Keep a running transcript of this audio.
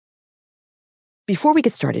Before we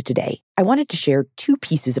get started today, I wanted to share two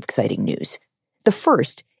pieces of exciting news. The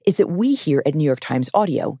first is that we here at New York Times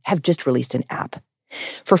Audio have just released an app.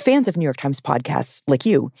 For fans of New York Times podcasts like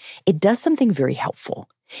you, it does something very helpful.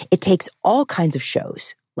 It takes all kinds of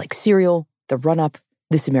shows, like Serial, The Run-Up,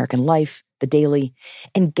 This American Life, The Daily,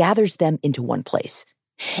 and gathers them into one place.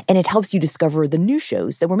 And it helps you discover the new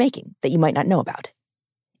shows that we're making that you might not know about.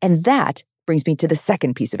 And that brings me to the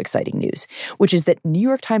second piece of exciting news, which is that New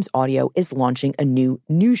York Times Audio is launching a new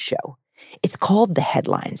news show. It's called The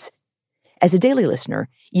Headlines. As a daily listener,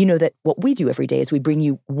 you know that what we do every day is we bring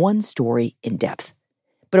you one story in depth.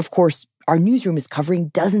 But of course, our newsroom is covering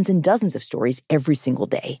dozens and dozens of stories every single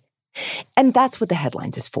day. And that's what The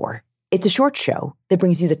Headlines is for. It's a short show that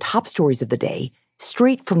brings you the top stories of the day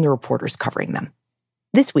straight from the reporters covering them.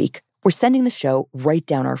 This week, we're sending the show right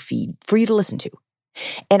down our feed for you to listen to.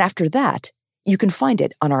 And after that, you can find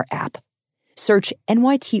it on our app. Search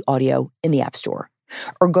NYT Audio in the App Store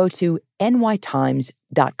or go to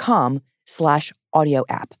nytimes.com/audio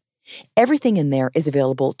app. Everything in there is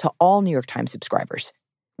available to all New York Times subscribers.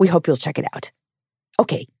 We hope you'll check it out.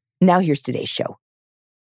 Okay, now here's today's show.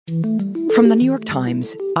 From the New York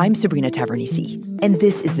Times, I'm Sabrina Tavernisi, and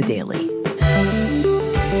this is The Daily.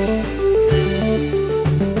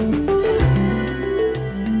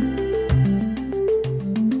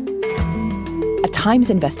 Times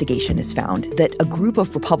investigation has found that a group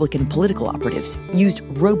of Republican political operatives used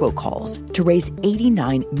robocalls to raise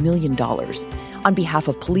 $89 million on behalf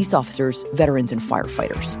of police officers, veterans, and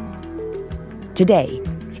firefighters. Today,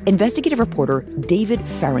 investigative reporter David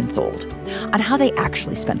Fahrenthold on how they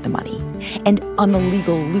actually spent the money and on the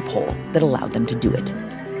legal loophole that allowed them to do it.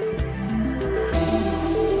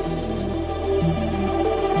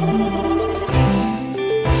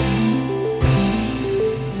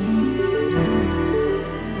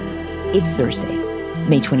 It's Thursday,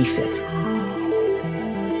 May 25th.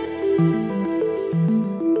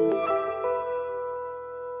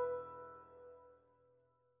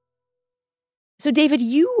 So, David,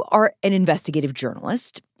 you are an investigative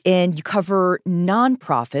journalist, and you cover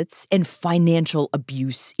nonprofits and financial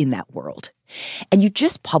abuse in that world. And you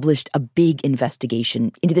just published a big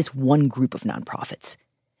investigation into this one group of nonprofits.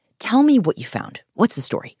 Tell me what you found. What's the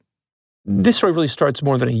story? This story really starts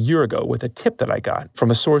more than a year ago with a tip that I got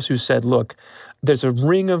from a source who said, look, there's a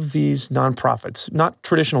ring of these nonprofits, not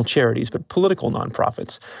traditional charities, but political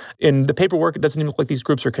nonprofits. In the paperwork, it doesn't even look like these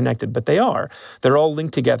groups are connected, but they are. They're all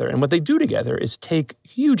linked together. And what they do together is take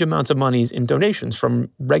huge amounts of monies in donations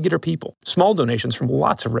from regular people, small donations from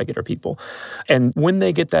lots of regular people. And when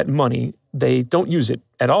they get that money, they don't use it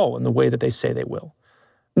at all in the way that they say they will.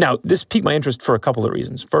 Now, this piqued my interest for a couple of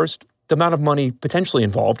reasons. First, the amount of money potentially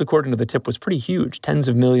involved, according to the tip, was pretty huge. Tens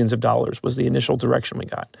of millions of dollars was the initial direction we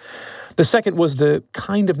got. The second was the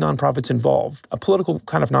kind of nonprofits involved, a political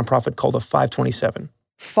kind of nonprofit called a 527.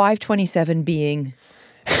 527 being?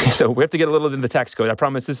 So we have to get a little into the tax code. I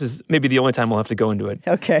promise this is maybe the only time we'll have to go into it.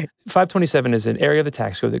 Okay. 527 is an area of the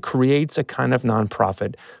tax code that creates a kind of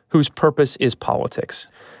nonprofit whose purpose is politics.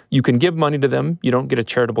 You can give money to them. You don't get a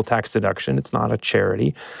charitable tax deduction. It's not a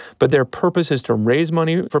charity. But their purpose is to raise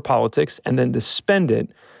money for politics and then to spend it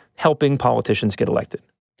helping politicians get elected.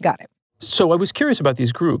 Got it. So I was curious about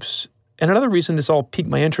these groups. And another reason this all piqued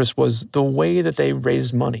my interest was the way that they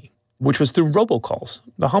raised money, which was through robocalls,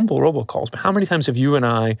 the humble robocalls. But how many times have you and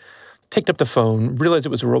I picked up the phone, realized it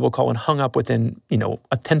was a robocall, and hung up within,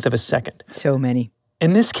 a tenth of a second? So many.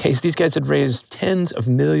 In this case, these guys had raised tens of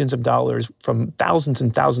millions of dollars from thousands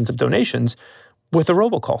and thousands of donations with a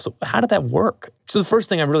robocall. So how did that work? So the first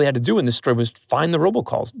thing I really had to do in this story was find the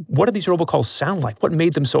robocalls. What do these robocalls sound like? What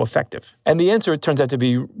made them so effective? And the answer, it turns out to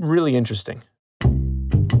be really interesting.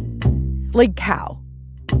 Like how?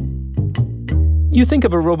 You think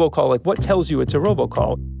of a robocall, like what tells you it's a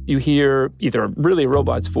robocall? You hear either really a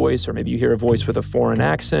robot's voice or maybe you hear a voice with a foreign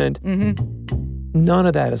accent. Mm-hmm. None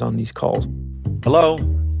of that is on these calls. Hello,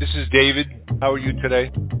 this is David. How are you today?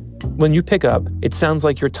 When you pick up, it sounds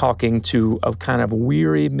like you're talking to a kind of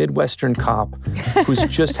weary Midwestern cop who's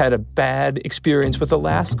just had a bad experience with the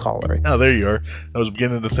last caller. Oh, there you are. I was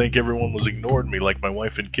beginning to think everyone was ignoring me like my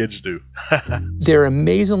wife and kids do. They're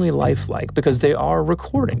amazingly lifelike because they are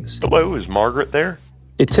recordings. Hello, is Margaret there?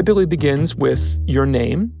 It typically begins with your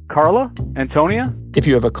name. Carla? Antonia? If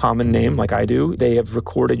you have a common name like I do, they have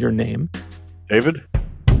recorded your name. David?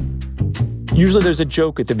 Usually there's a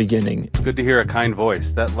joke at the beginning. It's good to hear a kind voice.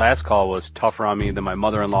 That last call was tougher on me than my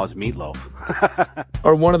mother-in-law's meatloaf.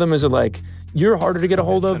 Or one of them is like, you're harder to get a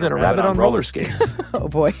hold of than a rabbit on roller skates. Oh,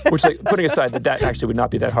 boy. Which, like, putting aside that actually would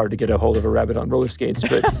not be that hard to get a hold of a rabbit on roller skates.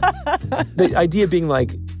 But the idea being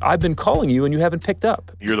like, I've been calling you and you haven't picked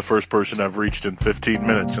up. You're the first person I've reached in 15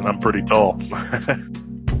 minutes, and I'm pretty tall.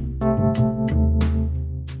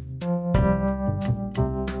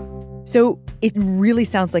 So it really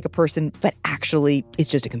sounds like a person, but actually it's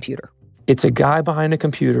just a computer. It's a guy behind a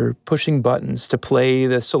computer pushing buttons to play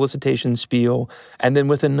the solicitation spiel, and then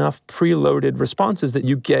with enough preloaded responses that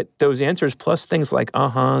you get those answers, plus things like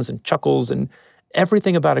uh-huhs and chuckles and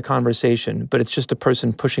everything about a conversation, but it's just a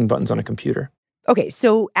person pushing buttons on a computer. Okay,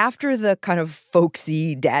 so after the kind of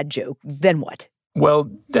folksy dad joke, then what? Well,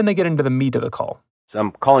 then they get into the meat of the call. So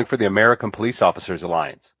I'm calling for the American Police Officers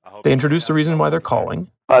Alliance. They introduce the reason why they're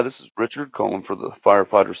calling. Hi, this is Richard calling for the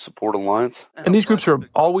Firefighters Support Alliance. And these groups are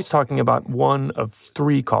always talking about one of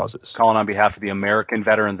three causes. Calling on behalf of the American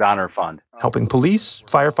Veterans Honor Fund. Helping police,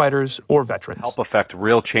 firefighters, or veterans. Help affect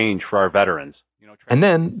real change for our veterans. And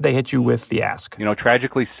then they hit you with the ask.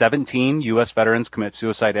 Tragically, 17 U.S. veterans commit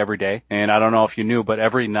suicide every day. And I don't know if you knew, but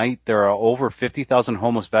every night there are over 50,000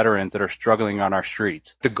 homeless veterans that are struggling on our streets.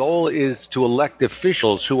 The goal is to elect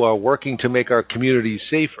officials who are working to make our communities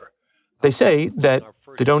safer. They say that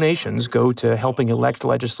the donations go to helping elect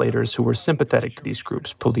legislators who are sympathetic to these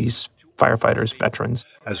groups, police, firefighters, veterans.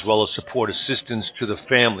 As well as support assistance to the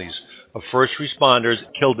families of first responders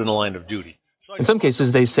killed in the line of duty. In some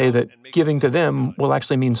cases, they say that giving to them will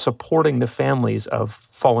actually mean supporting the families of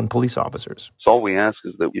fallen police officers. So all we ask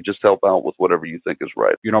is that you just help out with whatever you think is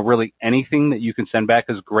right. Really anything that you can send back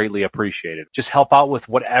is greatly appreciated. Just help out with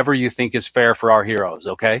whatever you think is fair for our heroes,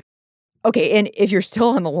 okay? Okay, and if you're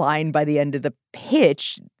still on the line by the end of the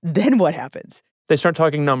pitch, then what happens? They start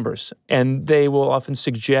talking numbers, and they will often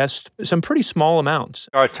suggest some pretty small amounts.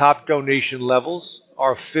 Our top donation levels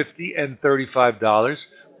are $50 and $35.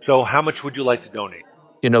 So how much would you like to donate?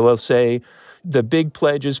 They'll say the big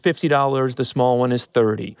pledge is $50, the small one is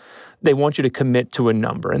 $30. They want you to commit to a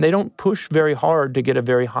number, and they don't push very hard to get a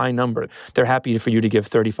very high number. They're happy for you to give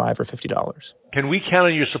 $35 or $50. Can we count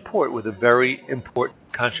on your support with a very important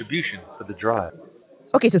contribution for the drive?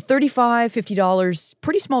 Okay, so $35, $50,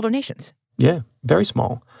 pretty small donations. Yeah, very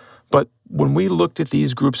small. But when we looked at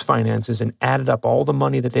these groups' finances and added up all the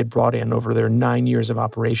money that they'd brought in over their 9 years of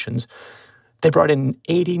operations, they brought in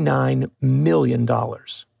 $89 million.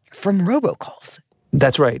 From robocalls.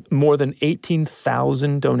 That's right. More than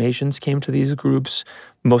 18,000 donations came to these groups,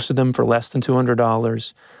 most of them for less than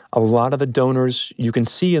 $200. A lot of the donors you can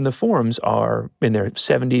see in the forums are in their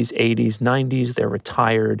 70s, 80s, 90s. They're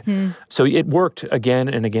retired. So it worked again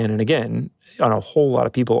and again and again on a whole lot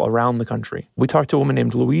of people around the country. We talked to a woman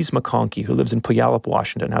named Louise McConkey, who lives in Puyallup,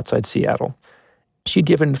 Washington, outside Seattle. She'd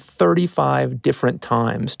given 35 different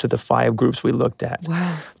times to the 5 groups we looked at,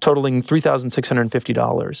 totaling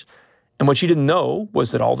 $3,650. And what she didn't know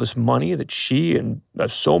was that all this money that she and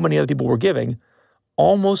so many other people were giving,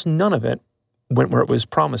 almost none of it went where it was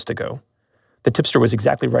promised to go. The tipster was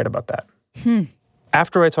exactly right about that.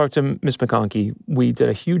 After I talked to Ms. McConkey, we did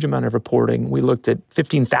a huge amount of reporting. We looked at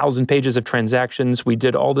 15,000 pages of transactions. We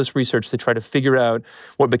did all this research to try to figure out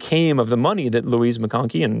what became of the money that Louise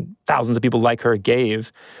McConkey and thousands of people like her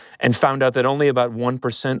gave, and found out that only about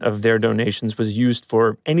 1% of their donations was used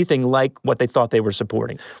for anything like what they thought they were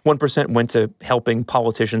supporting. 1% went to helping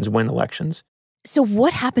politicians win elections. So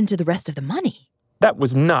what happened to the rest of the money? That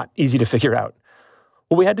was not easy to figure out.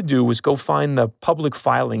 What we had to do was go find the public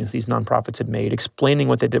filings these nonprofits had made explaining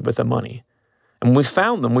what they did with the money. And when we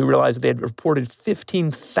found them, we realized that they had reported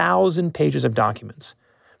 15,000 pages of documents.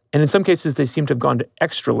 And in some cases, they seemed to have gone to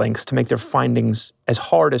extra lengths to make their findings as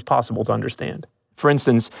hard as possible to understand. For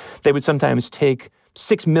instance, they would sometimes take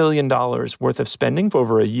 $6 million worth of spending for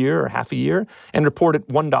over a year or half a year and report it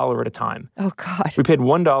 $1 at a time. Oh, God. We paid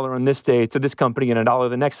 $1 on this day to this company and $1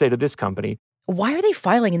 the next day to this company. Why are they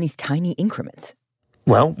filing in these tiny increments?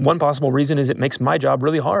 Well, one possible reason is it makes my job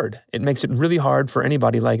really hard. It makes it really hard for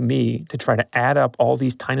anybody like me to try to add up all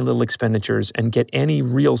these tiny little expenditures and get any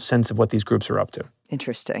real sense of what these groups are up to.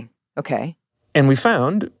 Interesting. Okay. And we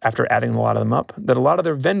found, after adding a lot of them up, that a lot of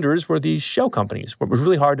their vendors were these shell companies. It was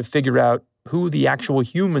really hard to figure out who the actual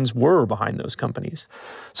humans were behind those companies.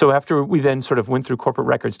 So after we then sort of went through corporate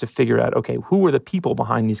records to figure out, okay, who were the people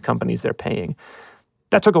behind these companies they're paying?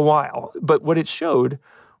 That took a while. But what it showed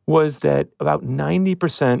was that about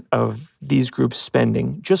 90% of these groups'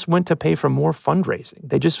 spending just went to pay for more fundraising.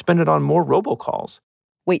 They just spent it on more robocalls.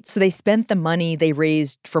 Wait, so they spent the money they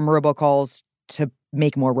raised from robocalls to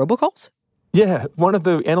make more robocalls? Yeah, one of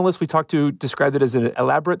the analysts we talked to described it as an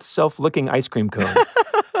elaborate self-licking ice cream cone.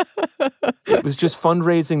 It was just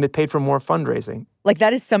fundraising that paid for more fundraising. Like,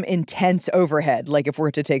 that is some intense overhead, like if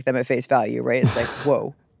we're to take them at face value, right? It's like,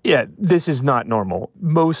 whoa. Yeah, this is not normal.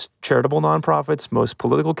 Most charitable nonprofits, most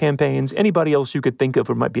political campaigns, anybody else you could think of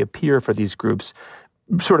who might be a peer for these groups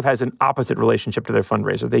sort of has an opposite relationship to their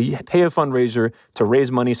fundraiser. They pay a fundraiser to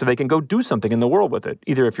raise money so they can go do something in the world with it.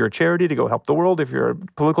 Either if you're a charity to go help the world, if you're a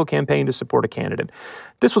political campaign to support a candidate.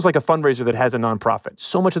 This was like a fundraiser that has a nonprofit.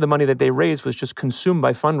 So much of the money that they raised was just consumed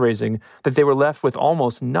by fundraising that they were left with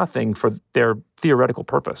almost nothing for their theoretical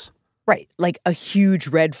purpose. Right, like a huge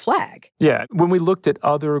red flag. Yeah, when we looked at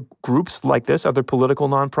other groups like this, other political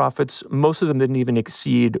nonprofits, most of them didn't even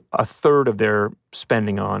exceed a third of their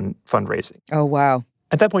spending on fundraising. Oh, wow.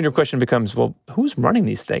 At that point, your question becomes, well, who's running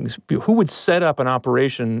these things? Who would set up an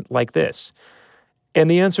operation like this?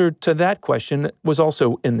 And the answer to that question was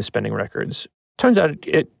also in the spending records. Turns out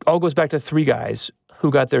it all goes back to three guys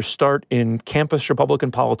who got their start in campus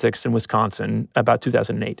Republican politics in Wisconsin about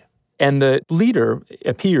 2008. And the leader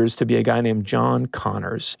appears to be a guy named John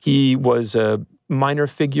Connors. He was a minor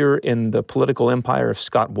figure in the political empire of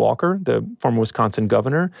Scott Walker, the former Wisconsin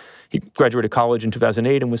governor. He graduated college in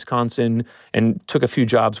 2008 in Wisconsin and took a few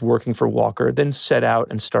jobs working for Walker, then set out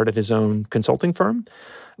and started his own consulting firm.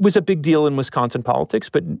 It was a big deal in Wisconsin politics,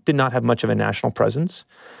 but did not have much of a national presence.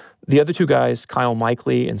 The other two guys, Kyle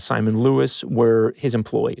Mikely and Simon Lewis, were his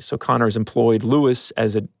employees. So Connors employed Lewis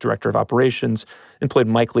as a director of operations, employed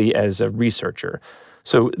Mikely as a researcher.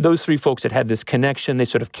 So those three folks had this connection. They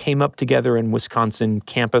sort of came up together in Wisconsin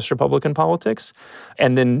campus Republican politics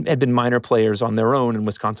and then had been minor players on their own in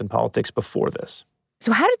Wisconsin politics before this.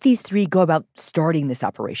 So how did these three go about starting this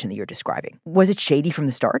operation that you're describing? Was it shady from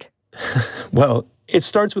the start? Well, it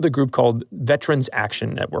starts with a group called Veterans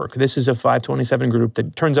Action Network. This is a 527 group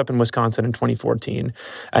that turns up in Wisconsin in 2014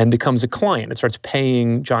 and becomes a client. It starts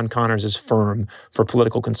paying John Connors' firm for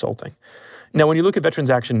political consulting. Now, when you look at Veterans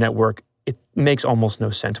Action Network, it makes almost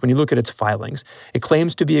no sense. When you look at its filings, it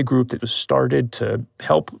claims to be a group that was started to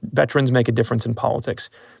help veterans make a difference in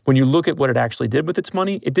politics. When you look at what it actually did with its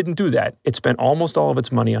money, it didn't do that. It spent almost all of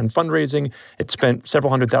its money on fundraising. It spent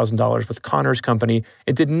several $100,000 with Connors' company.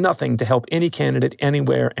 It did nothing to help any candidate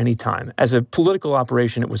anywhere, anytime. As a political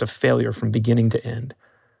operation, it was a failure from beginning to end.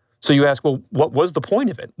 So you ask, well, what was the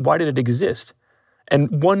point of it? Why did it exist?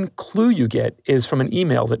 And one clue you get is from an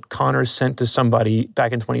email that Connors sent to somebody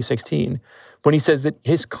back in 2016 when he says that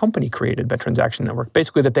his company created Veterans Action Network.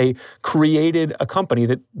 Basically, that they created a company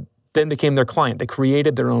that then became their client. They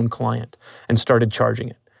created their own client and started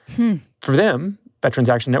charging it. For them, Veterans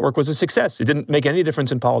Action Network was a success. It didn't make any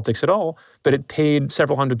difference in politics at all, but it paid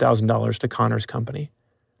several $100,000 to Connors' company.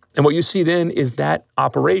 And what you see then is that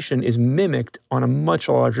operation is mimicked on a much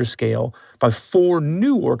larger scale by 4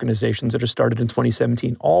 new organizations that are started in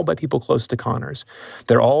 2017, all by people close to Connors.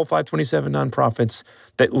 They're all 527 nonprofits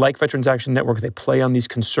that, like Veterans Action Network, they play on these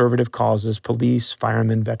conservative causes, police,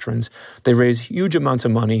 firemen, veterans. They raise huge amounts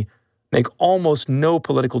of money, make almost no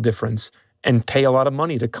political difference, and pay a lot of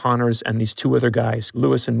money to Connors and these 2 other guys,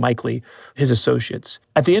 Lewis and Mikely, his associates.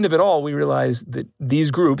 At the end of it all, we realized that these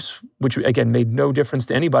groups, which again made no difference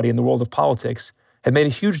to anybody in the world of politics, had made a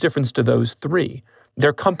huge difference to those 3.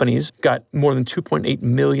 Their companies got more than $2.8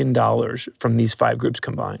 million from these 5 groups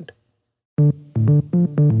combined.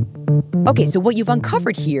 Okay, so what you've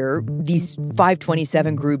uncovered here, these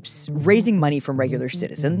 527 groups raising money from regular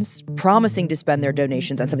citizens, promising to spend their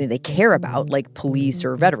donations on something they care about, like police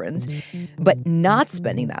or veterans, but not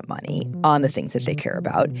spending that money on the things that they care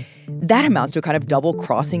about, that amounts to a kind of double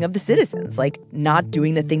crossing of the citizens, like not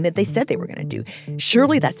doing the thing that they said they were going to do.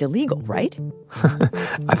 Surely that's illegal, right?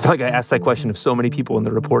 I feel like I asked that question of so many people in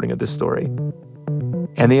the reporting of this story.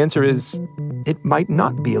 And the answer is, it might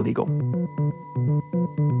not be illegal.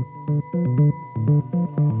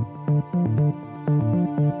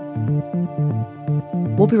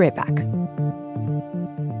 We'll be right back.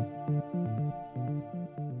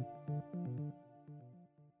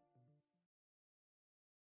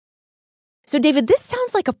 So, David, this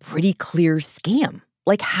sounds like a pretty clear scam.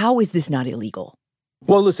 Like, how is this not illegal?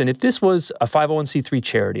 Well, listen, if this was a 501c3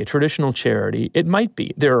 charity, a traditional charity, it might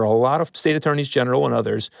be. There are a lot of state attorneys general and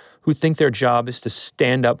others who think their job is to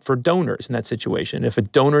stand up for donors in that situation. If a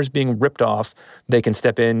donor is being ripped off, they can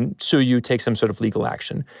step in, sue you, take some sort of legal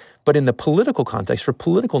action. But in the political context, for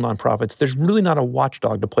political nonprofits, there's really not a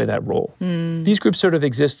watchdog to play that role. These groups sort of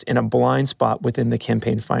exist in a blind spot within the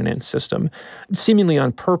campaign finance system, seemingly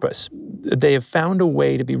on purpose. They have found a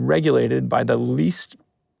way to be regulated by the least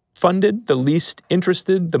funded, the least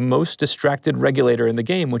interested, the most distracted regulator in the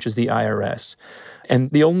game, which is the IRS.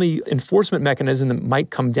 And the only enforcement mechanism that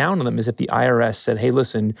might come down on them is if the IRS said, hey,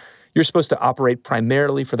 listen, You're supposed to operate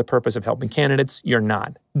primarily for the purpose of helping candidates. You're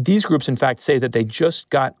not. These groups, in fact, say that they just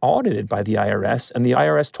got audited by the IRS, and the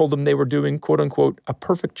IRS told them they were doing, quote unquote, a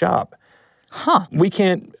perfect job. Huh. We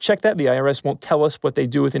can't check that. The IRS won't tell us what they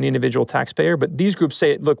do with an individual taxpayer, but these groups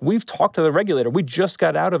say, look, we've talked to the regulator. We just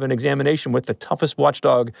got out of an examination with the toughest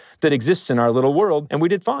watchdog that exists in our little world, and we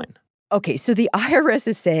did fine. Okay, so the IRS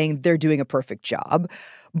is saying they're doing a perfect job,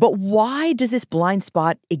 but why does this blind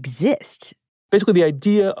spot exist? Basically, the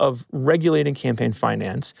idea of regulating campaign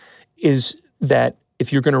finance is that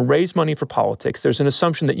if you're going to raise money for politics, there's an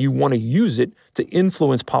assumption that you want to use it to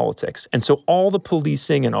influence politics. And so all the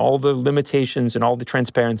policing and all the limitations and all the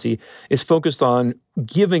transparency is focused on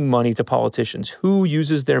giving money to politicians. Who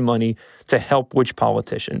uses their money to help which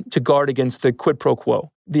politician, to guard against the quid pro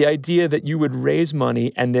quo. The idea that you would raise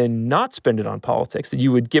money and then not spend it on politics, that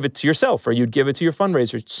you would give it to yourself or you'd give it to your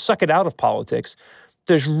fundraiser, suck it out of politics,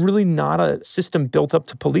 there's really not a system built up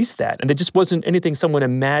to police that. And it just wasn't anything someone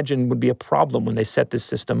imagined would be a problem when they set this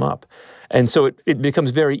system up. And so it becomes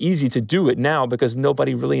very easy to do it now because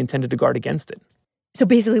nobody really intended to guard against it. So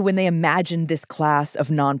basically, when they imagined this class of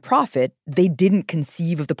nonprofit, they didn't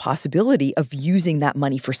conceive of the possibility of using that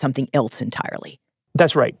money for something else entirely.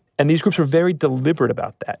 That's right. And these groups are very deliberate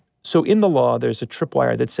about that. So in the law, there's a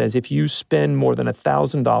tripwire that says if you spend more than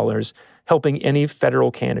 $1,000 helping any federal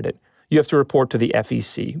candidate, you have to report to the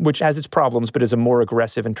FEC, which has its problems, but is a more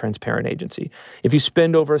aggressive and transparent agency. If you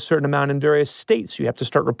spend over a certain amount in various states, you have to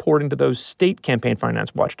start reporting to those state campaign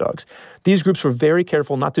finance watchdogs. These groups were very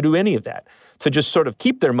careful not to do any of that, to just sort of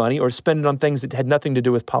keep their money or spend it on things that had nothing to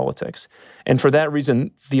do with politics. And for that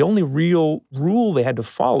reason, the only real rule they had to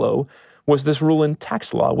follow was this rule in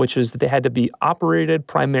tax law, which is that they had to be operated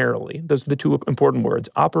primarily. Those are the two important words,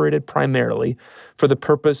 operated primarily for the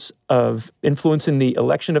purpose of influencing the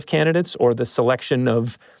election of candidates or the selection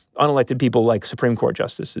of unelected people like Supreme Court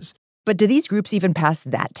justices. But do these groups even pass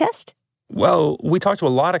that test? Well, we talked to a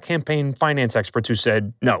lot of campaign finance experts who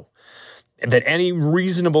said no, that any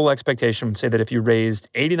reasonable expectation would say that if you raised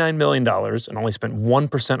 $89 million and only spent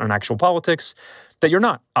 1% on actual politics, that you're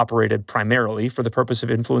not operated primarily for the purpose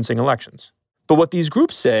of influencing elections. But what these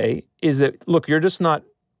groups say is that, look, you're just not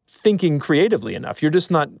thinking creatively enough. You're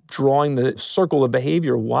just not drawing the circle of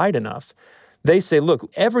behavior wide enough. They say, look,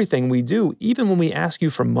 everything we do, even when we ask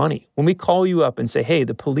you for money, when we call you up and say, hey,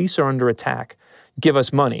 the police are under attack, give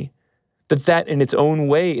us money, that in its own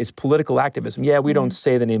way is political activism. Yeah, we don't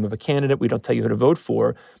say the name of a candidate, we don't tell you who to vote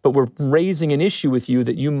for, but we're raising an issue with you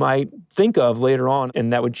that you might think of later on,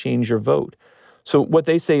 and that would change your vote. So what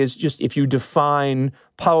they say is just if you define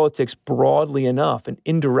politics broadly enough and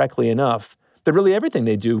indirectly enough, that really everything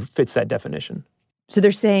they do fits that definition. So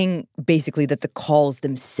they're saying basically that the calls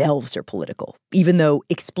themselves are political, even though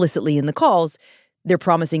explicitly in the calls, they're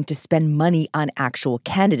promising to spend money on actual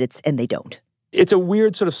candidates and they don't. It's a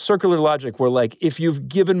weird sort of circular logic where, like, if you've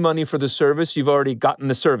given money for the service, you've already gotten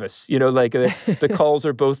the service. You know, like the calls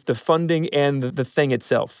are both the funding and the thing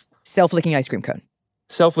itself. Self-licking ice cream cone.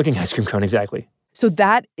 Self-licking ice cream cone, exactly. So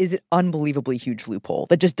that is an unbelievably huge loophole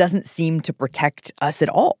that just doesn't seem to protect us at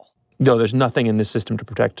all. No, there's nothing in this system to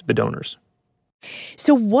protect the donors.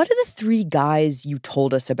 So what do the three guys you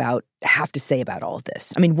told us about have to say about all of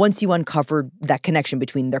this? I mean, once you uncovered that connection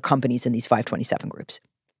between their companies and these 527 groups.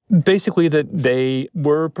 Basically that they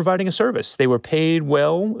were providing a service. They were paid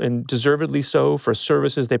well and deservedly so for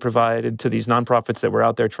services they provided to these nonprofits that were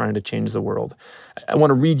out there trying to change the world. I want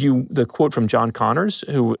to read you the quote from John Connors,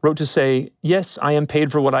 who wrote to say, yes, I am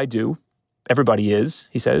paid for what I do. Everybody is,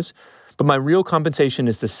 he says. But my real compensation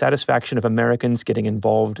is the satisfaction of Americans getting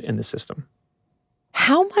involved in the system.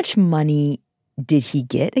 How much money did he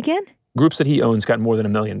get again? Groups that he owns got more than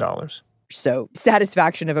 $1 million. So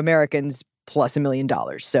satisfaction of Americans plus $1 million.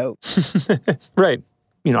 So right.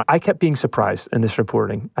 You know, I kept being surprised in this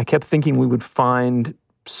reporting. I kept thinking we would find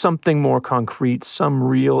something more concrete, some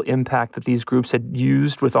real impact that these groups had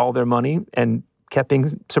used with all their money, and kept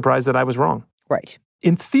being surprised that I was wrong. Right.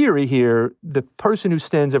 In theory here, the person who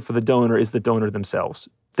stands up for the donor is the donor themselves.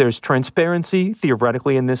 There's transparency,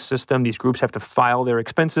 theoretically, in this system. These groups have to file their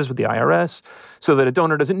expenses with the IRS so that a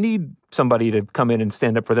donor doesn't need somebody to come in and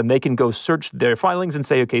stand up for them. They can go search their filings and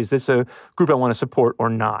say, okay, is this a group I want to support or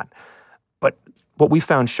not? But what we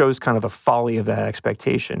found shows kind of the folly of that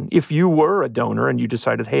expectation. If you were a donor and you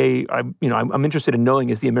decided, hey, I'm interested in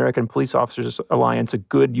knowing, is the American Police Officers Alliance a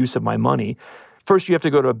good use of my money? First, you have to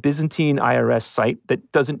go to a Byzantine IRS site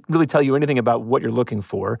that doesn't really tell you anything about what you're looking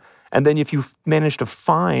for. And then if you manage to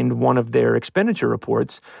find one of their expenditure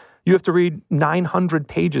reports, you have to read 900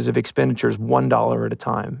 pages of expenditures, $1 at a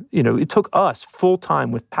time. You know, it took us full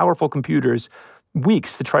time with powerful computers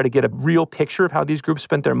weeks to try to get a real picture of how these groups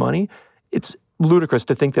spent their money. It's ludicrous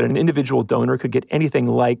to think that an individual donor could get anything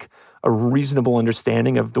like a reasonable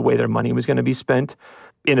understanding of the way their money was going to be spent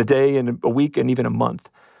in a day, in a week, and even a month.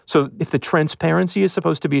 So if the transparency is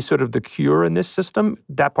supposed to be sort of the cure in this system,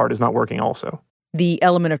 that part is not working also. The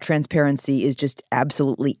element of transparency is just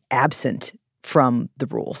absolutely absent from the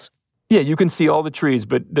rules. Yeah, you can see all the trees,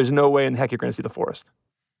 but there's no way in heck you're going to see the forest.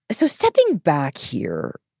 So stepping back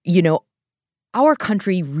here, our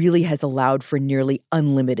country really has allowed for nearly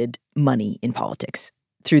unlimited money in politics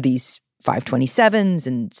through these 527s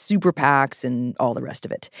and super PACs and all the rest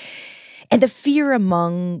of it. And the fear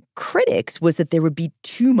among critics was that there would be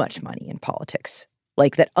too much money in politics,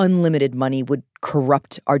 like that unlimited money would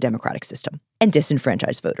corrupt our democratic system and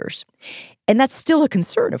disenfranchise voters. And that's still a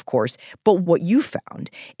concern, of course. But what you found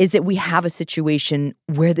is that we have a situation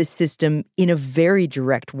where the system, in a very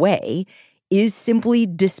direct way, is simply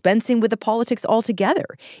dispensing with the politics altogether,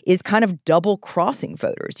 is kind of double-crossing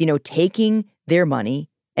voters, taking their money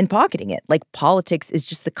and pocketing it. Like politics is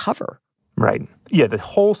just the cover. Right. Yeah, the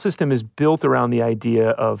whole system is built around the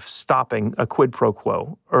idea of stopping a quid pro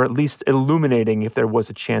quo, or at least illuminating if there was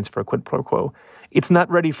a chance for a quid pro quo. It's not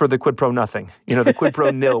ready for the quid pro nothing, the quid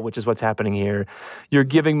pro nil, which is what's happening here. You're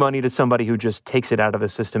giving money to somebody who just takes it out of the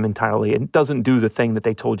system entirely and doesn't do the thing that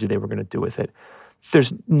they told you they were going to do with it.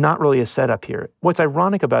 There's not really a setup here. What's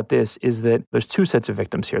ironic about this is that there's two sets of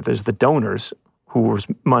victims here. There's the donors whose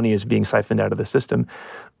money is being siphoned out of the system.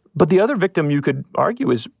 But the other victim, you could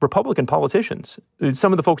argue, is Republican politicians.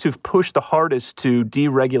 Some of the folks who've pushed the hardest to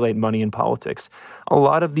deregulate money in politics. A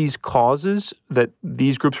lot of these causes that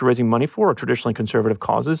these groups are raising money for are traditionally conservative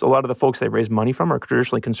causes. A lot of the folks they raise money from are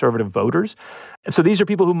traditionally conservative voters. And so these are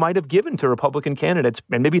people who might have given to Republican candidates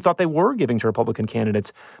and maybe thought they were giving to Republican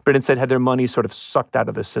candidates, but instead had their money sort of sucked out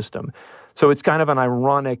of the system. So it's kind of an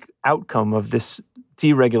ironic outcome of this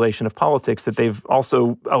deregulation of politics that they've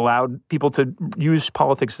also allowed people to use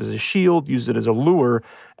politics as a shield, use it as a lure,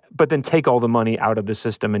 but then take all the money out of the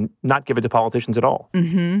system and not give it to politicians at all.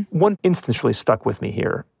 Mm-hmm. One instance really stuck with me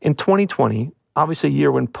here. In 2020, obviously a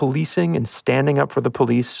year when policing and standing up for the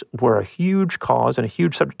police were a huge cause and a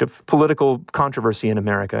huge subject of political controversy in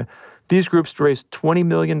America, these groups raised $20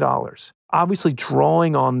 million. Obviously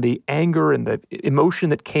drawing on the anger and the emotion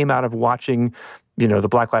that came out of watching, the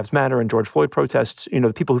Black Lives Matter and George Floyd protests,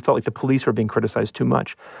 the people who felt like the police were being criticized too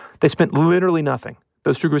much. They spent literally nothing.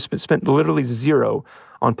 Those two groups spent literally zero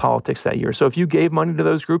on politics that year. So if you gave money to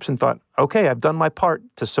those groups and thought, okay, I've done my part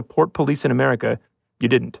to support police in America, you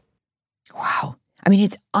didn't. Wow. I mean,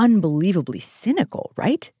 it's unbelievably cynical,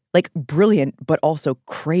 right? Like brilliant, but also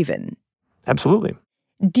craven. Absolutely.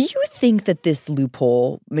 Do you think that this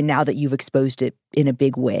loophole, now that you've exposed it in a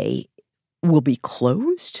big way, will be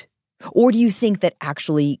closed? Or do you think that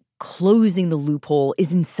actually closing the loophole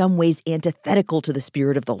is in some ways antithetical to the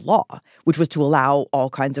spirit of the law, which was to allow all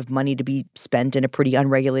kinds of money to be spent in a pretty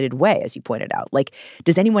unregulated way, as you pointed out? Like,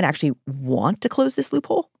 does anyone actually want to close this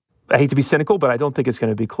loophole? I hate to be cynical, but I don't think it's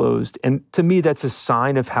going to be closed. And to me, that's a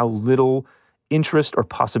sign of how little interest or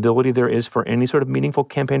possibility there is for any sort of meaningful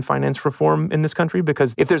campaign finance reform in this country.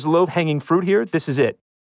 Because if there's low-hanging fruit here, this is it.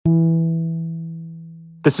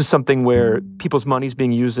 This is something where people's money is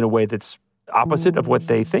being used in a way that's opposite of what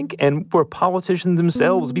they think, and where politicians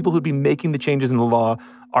themselves, people who'd be making the changes in the law,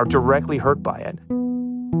 are directly hurt by it.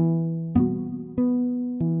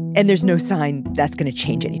 And there's no sign that's going to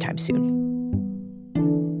change anytime soon.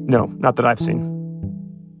 No, not that I've seen.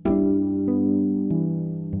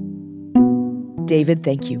 David,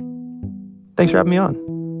 thank you. Thanks for having me on.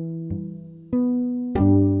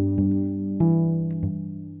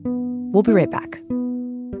 We'll be right back.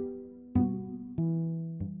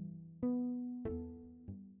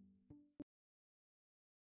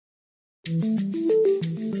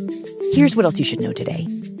 Here's what else you should know today.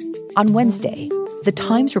 On Wednesday, The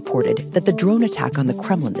Times reported that the drone attack on the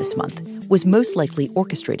Kremlin this month was most likely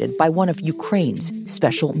orchestrated by one of Ukraine's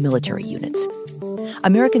special military units.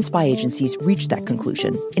 American spy agencies reached that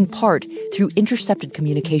conclusion, in part through intercepted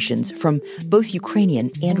communications from both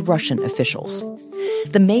Ukrainian and Russian officials.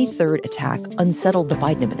 The May 3rd attack unsettled the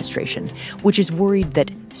Biden administration, which is worried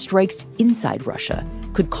that strikes inside Russia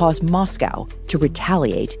could cause Moscow to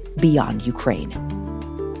retaliate beyond Ukraine.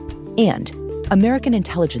 And American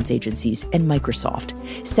intelligence agencies and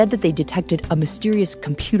Microsoft said that they detected a mysterious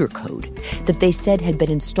computer code that they said had been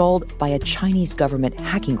installed by a Chinese government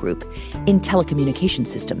hacking group in telecommunication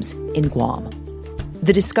systems in Guam.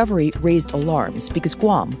 The discovery raised alarms because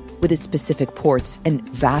Guam, with its specific ports and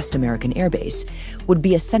vast American airbase, would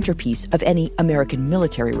be a centerpiece of any American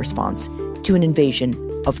military response to an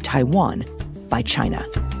invasion of Taiwan by China.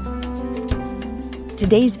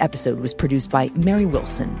 Today's episode was produced by Mary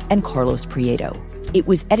Wilson and Carlos Prieto. It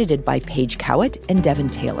was edited by Paige Cowett and Devin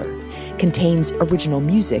Taylor. Contains original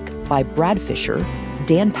music by Brad Fisher,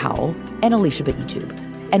 Dan Powell, and Alicia Baitub,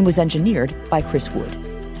 and was engineered by Chris Wood.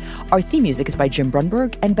 Our theme music is by Jim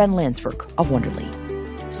Brunberg and Ben Landsberg of Wonderly.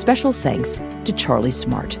 Special thanks to Charlie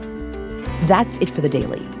Smart. That's it for The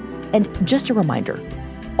Daily. And just a reminder,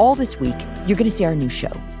 all this week, you're going to see our new show,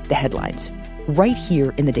 The Headlines, right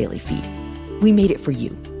here in the Daily feed. We made it for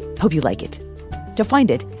you. Hope you like it. To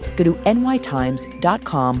find it, go to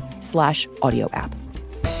nytimes.com/audio app.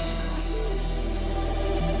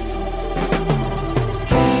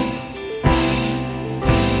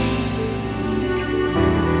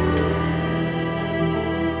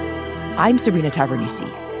 I'm Sabrina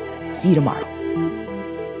Tavernisi. See you tomorrow.